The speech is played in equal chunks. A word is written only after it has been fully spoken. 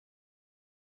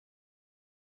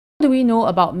What do we know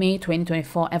about May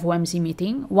 2024 FOMC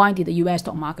meeting? Why did the US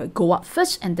stock market go up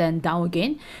first and then down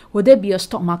again? Will there be a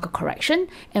stock market correction?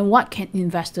 And what can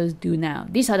investors do now?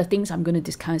 These are the things I'm going to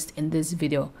discuss in this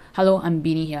video. Hello, I'm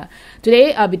Beanie here.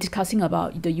 Today, I'll be discussing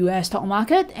about the US stock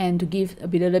market and to give a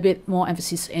little bit more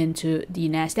emphasis into the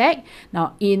Nasdaq.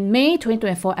 Now, in May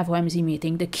 2024 FOMC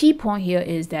meeting, the key point here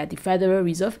is that the Federal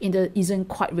Reserve isn't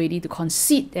quite ready to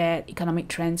concede that economic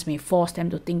trends may force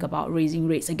them to think about raising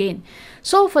rates again.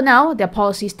 So for now, their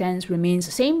policy stance remains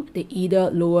the same. They either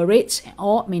lower rates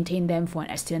or maintain them for an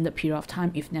extended period of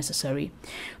time if necessary.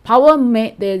 Powell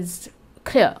made this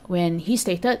clear when he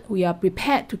stated, "We are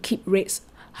prepared to keep rates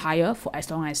higher for as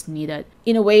long as needed,"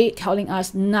 in a way telling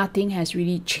us nothing has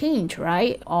really changed,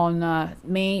 right, on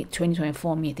May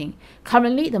 2024 meeting.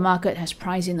 Currently, the market has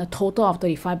priced in a total of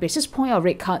 35 basis points of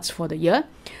rate cuts for the year.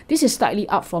 This is slightly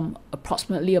up from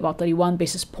approximately about 31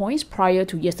 basis points prior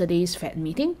to yesterday's Fed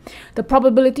meeting. The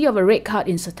probability of a rate cut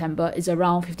in September is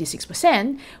around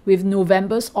 56%, with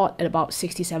November's odd at about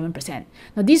 67%.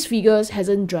 Now, these figures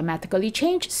hasn't dramatically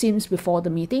changed since before the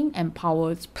meeting and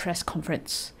Powell's press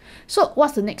conference. So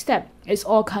what's the next step? It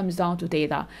all comes down to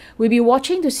data. We'll be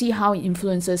watching to see how it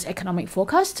influences economic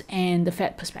forecast and the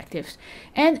Fed perspectives.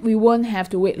 And we won't have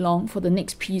to wait long for the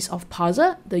next piece of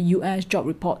puzzle, the US job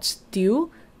reports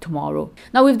due tomorrow.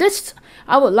 Now with this,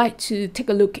 I would like to take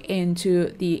a look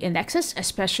into the indexes,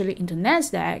 especially into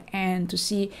Nasdaq, and to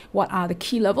see what are the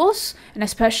key levels, and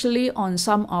especially on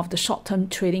some of the short-term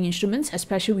trading instruments,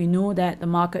 especially we know that the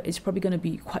market is probably going to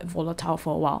be quite volatile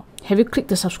for a while. Have you clicked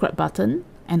the subscribe button?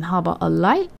 And how about a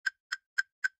like?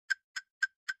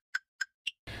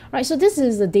 Right, so this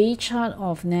is the day chart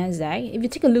of Nasdaq. If you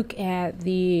take a look at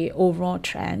the overall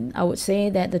trend, I would say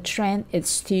that the trend is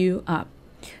still up.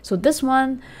 So this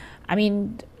one, I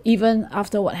mean, even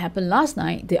after what happened last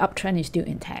night, the uptrend is still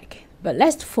intact. But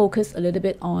let's focus a little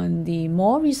bit on the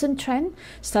more recent trend,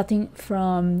 starting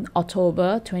from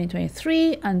October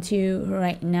 2023 until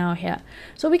right now here.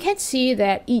 So we can see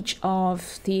that each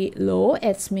of the low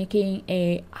is making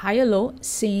a higher low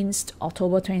since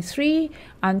October 23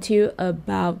 until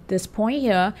about this point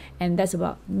here, and that's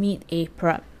about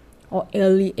mid-April or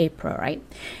early April, right?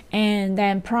 And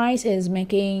then price is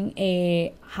making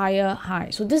a higher high.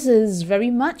 So this is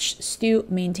very much still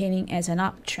maintaining as an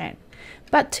uptrend.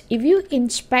 But if you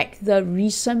inspect the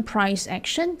recent price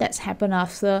action that's happened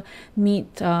after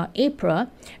mid-April,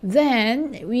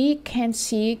 then we can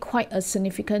see quite a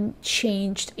significant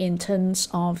change in terms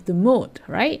of the mood,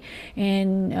 right?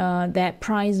 And that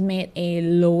price made a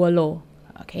lower low.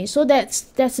 Okay, so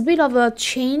that's a bit of a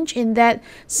change in that,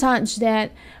 such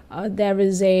that there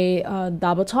is a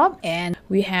double top, and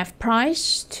we have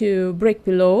price to break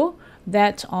below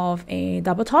that of a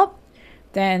double top.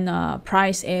 Then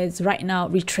price is right now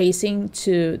retracing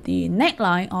to the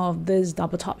neckline of this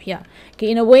double top here.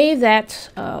 Okay, in a way that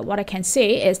what I can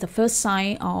say is the first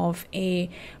sign of a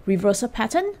reversal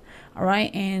pattern. All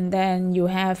right, and then you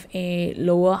have a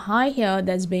lower high here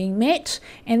that's being made,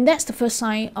 and that's the first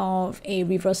sign of a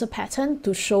reversal pattern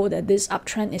to show that this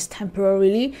uptrend is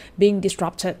temporarily being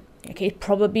disrupted. Okay,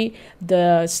 probably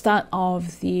the start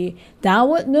of the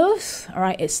downward move, all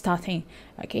right, it's starting.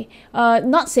 Okay,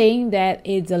 not saying that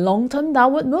it's a long-term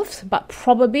downward move, but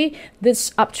probably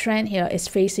this uptrend here is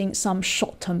facing some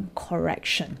short-term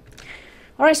correction.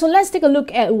 All right, so let's take a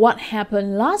look at what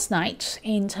happened last night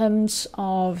in terms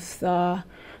of the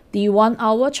 1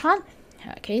 hour chart.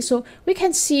 Okay, so we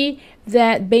can see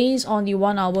that based on the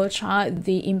 1 hour chart,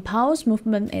 the impulse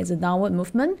movement is a downward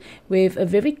movement with a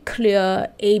very clear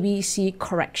ABC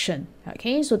correction.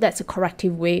 Okay, so that's a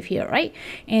corrective wave here, right?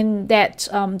 And that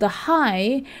the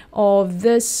high of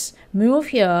this move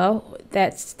here,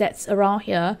 that's around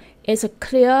here, is a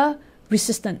clear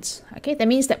resistance. Okay, that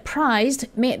means that price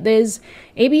made this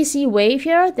ABC wave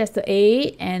here, that's the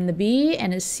A and the B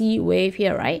and the C wave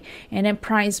here, right? And then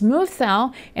price moved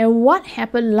down, and what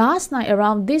happened last night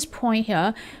around this point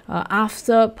here,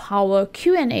 after Powell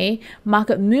Q&A,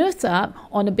 market moved up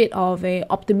on a bit of a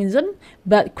optimism,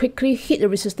 but quickly hit the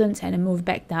resistance and then moved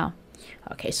back down.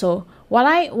 Okay, so what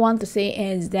I want to say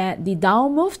is that the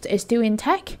down move is still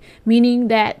intact, meaning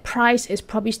that price is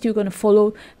probably still going to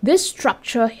follow this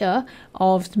structure here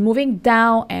of moving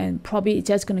down, and probably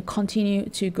just going to continue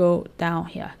to go down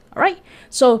here. All right,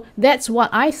 so that's what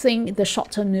I think the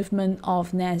short-term movement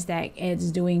of Nasdaq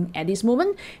is doing at this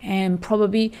moment, and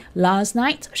probably last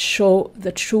night showed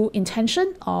the true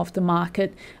intention of the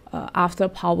market after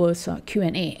Powell's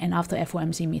Q&A and after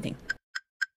FOMC meeting.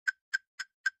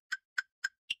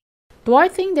 Do I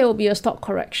think there will be a stock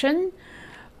correction?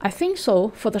 I think so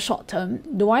for the short term.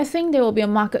 Do I think there will be a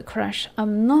market crash?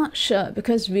 I'm not sure,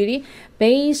 because really,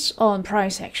 based on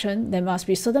price action, there must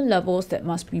be certain levels that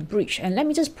must be breached. And let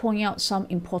me just point out some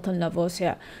important levels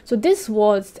here. So this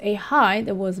was a high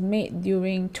that was made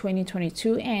during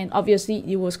 2022, and obviously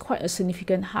it was quite a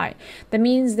significant high. That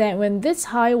means that when this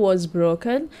high was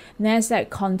broken, Nasdaq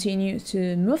continued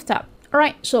to move up.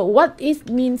 Alright, so what it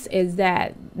means is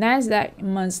that Nasdaq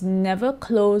must never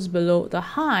close below the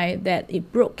high that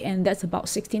it broke, and that's about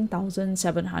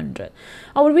 16,700.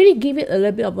 I would really give it a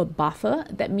little bit of a buffer.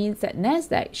 That means that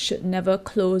Nasdaq should never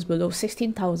close below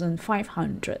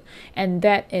 16,500, and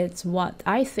that is what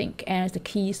I think as the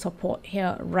key support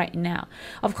here right now.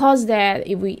 Of course, that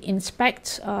if we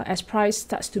inspect as price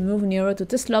starts to move nearer to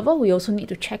this level, we also need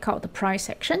to check out the price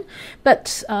action.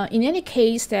 But in any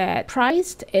case, that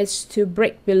price is to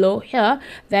break below here,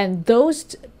 then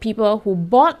those people who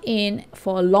bought in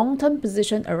for a long-term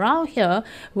position around here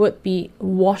would be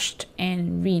washed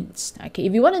and rinsed. Okay,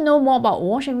 if you want to know more about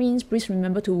wash and rinse, please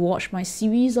remember to watch my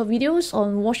series of videos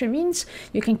on wash and rinse.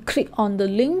 You can click on the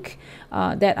link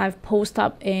that I've posted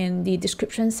up in the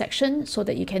description section so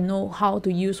that you can know how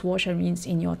to use wash and rinse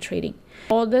in your trading.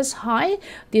 All this high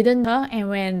didn't, and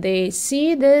when they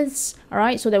see this, all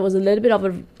right, so there was a little bit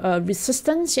of a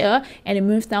resistance here, and it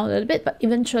moved down a little bit, but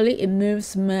eventually it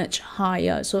moves much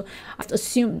higher. So I've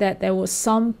assumed that there was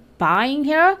some buying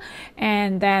here,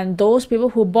 and then those people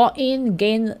who bought in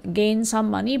gain some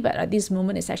money, but at this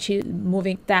moment it's actually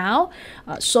moving down,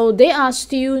 so they are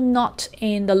still not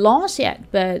in the loss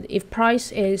yet. But if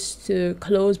price is to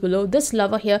close below this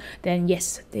level here, then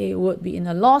yes, they would be in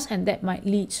a loss, and that might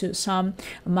lead to some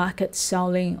market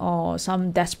selling or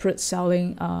some desperate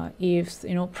selling if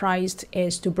price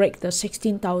is to break the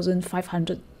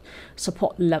 16,500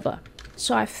 support level.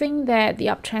 So I think that the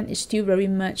uptrend is still very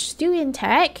much still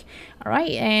intact. All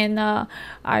right, and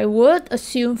I would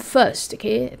assume first,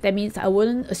 okay, that means I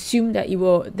wouldn't assume that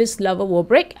this level will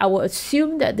break. I would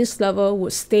assume that this level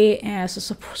would stay as a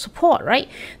support, right?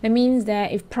 That means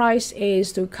that if price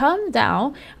is to come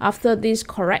down after this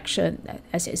correction,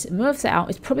 as it moves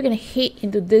out, it's probably going to hit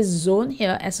into this zone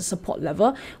here as a support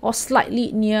level, or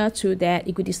slightly near to that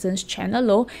equidistance channel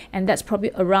low, and that's probably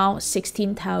around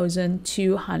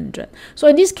 16,200. So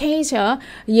in this case here,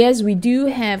 yes, we do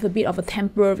have a bit of a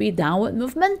temporary downward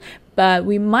movement, but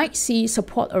we might see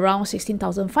support around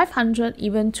 16,500,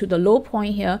 even to the low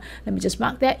point here. Let me just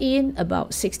mark that in,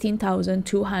 about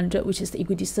 16,200, which is the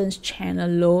equidistance channel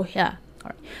low here. All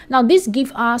right. Now this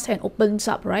gives us and opens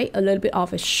up, right, a little bit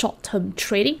of a short-term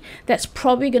trading. That's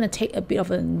probably going to take a bit of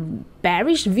a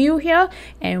bearish view here,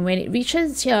 and when it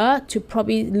reaches here, to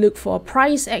probably look for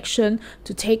price action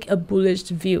to take a bullish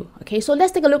view. Okay, so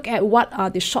let's take a look at what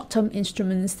are the short-term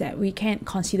instruments that we can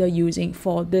consider using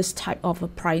for this type of a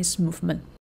price movement.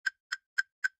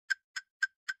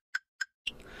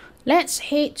 Let's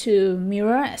head to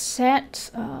Mirror Asset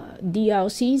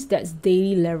DLCs, that's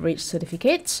daily leverage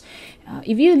certificates.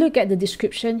 If you look at the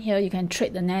description here, you can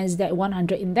trade the Nasdaq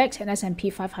 100 index and S&P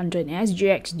 500 and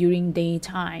SGX during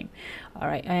daytime. All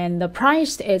right, and the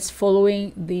price is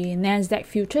following the Nasdaq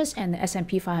futures and the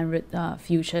S&P 500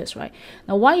 futures, right?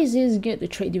 Now, why is this good to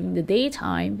trade during the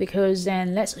daytime? Because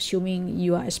then let's assuming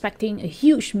you are expecting a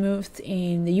huge move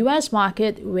in the US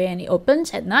market when it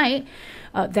opens at night,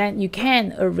 then you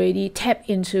can already tap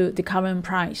into the current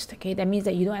price. Okay, that means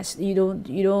that you don't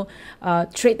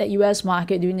trade the US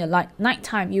market during the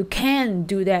nighttime. You can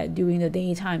do that during the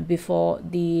daytime before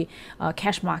the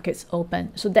cash markets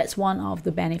open. So that's one of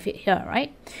the benefit here,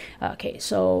 right? Okay,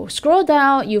 so scroll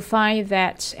down, you find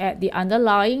that at the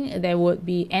underlying there would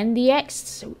be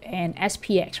NDX and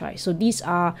SPX, right? So these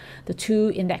are the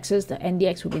two indexes. The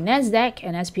NDX will be Nasdaq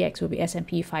and SPX will be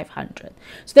S&P 500.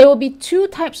 So there will be two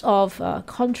types of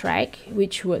contract,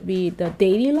 which would be the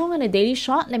daily long and the daily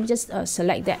short. Let me just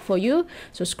select that for you.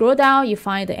 So scroll down, you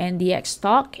find the NDX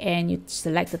stock, and you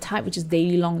select the type, which is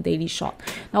daily long, daily short.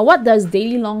 Now, what does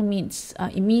daily long means?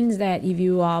 It means that if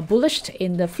you are bullish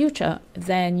in the future,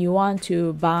 then you want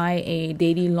to buy a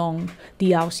daily long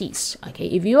DLCs. Okay,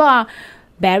 if you are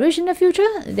bearish in the future,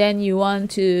 then you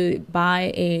want to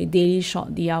buy a daily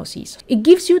short DLCs. It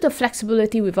gives you the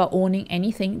flexibility without owning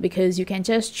anything, because you can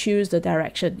just choose the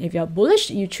direction. If you're bullish,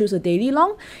 you choose a daily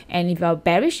long, and if you're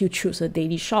bearish, you choose a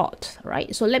daily short,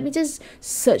 right? So let me just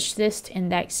search this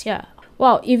index here.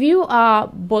 Well, if you are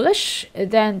bullish,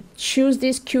 then choose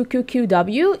this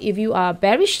QQQW. If you are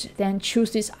bearish, then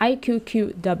choose this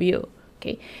IQQW.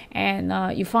 Okay,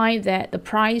 and you find that the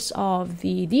price of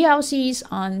the DLCs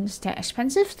aren't that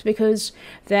expensive, because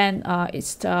then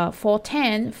it's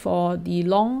 410 for the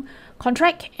long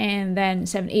contract, and then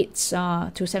 78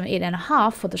 to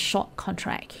 78.5 for the short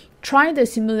contract. Try the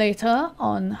simulator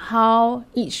on how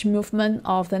each movement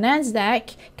of the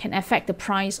Nasdaq can affect the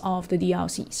price of the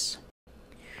DLCs.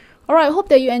 Alright, I hope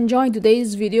that you enjoyed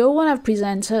today's video. What I've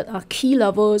presented are key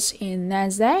levels in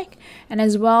Nasdaq, and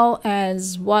as well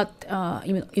as what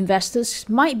investors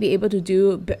might be able to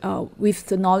do with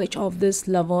the knowledge of these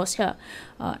levels here.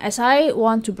 As I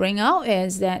want to bring out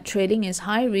is that trading is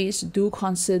high risk. Do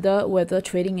consider whether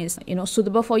trading is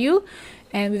suitable for you.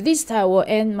 And with this, I will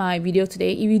end my video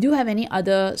today. If you do have any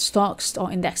other stocks or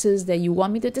indexes that you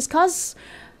want me to discuss,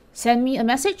 send me a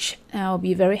message and I'll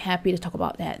be very happy to talk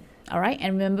about that. Alright,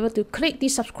 and remember to click the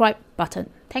subscribe button.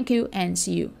 Thank you and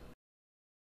see you.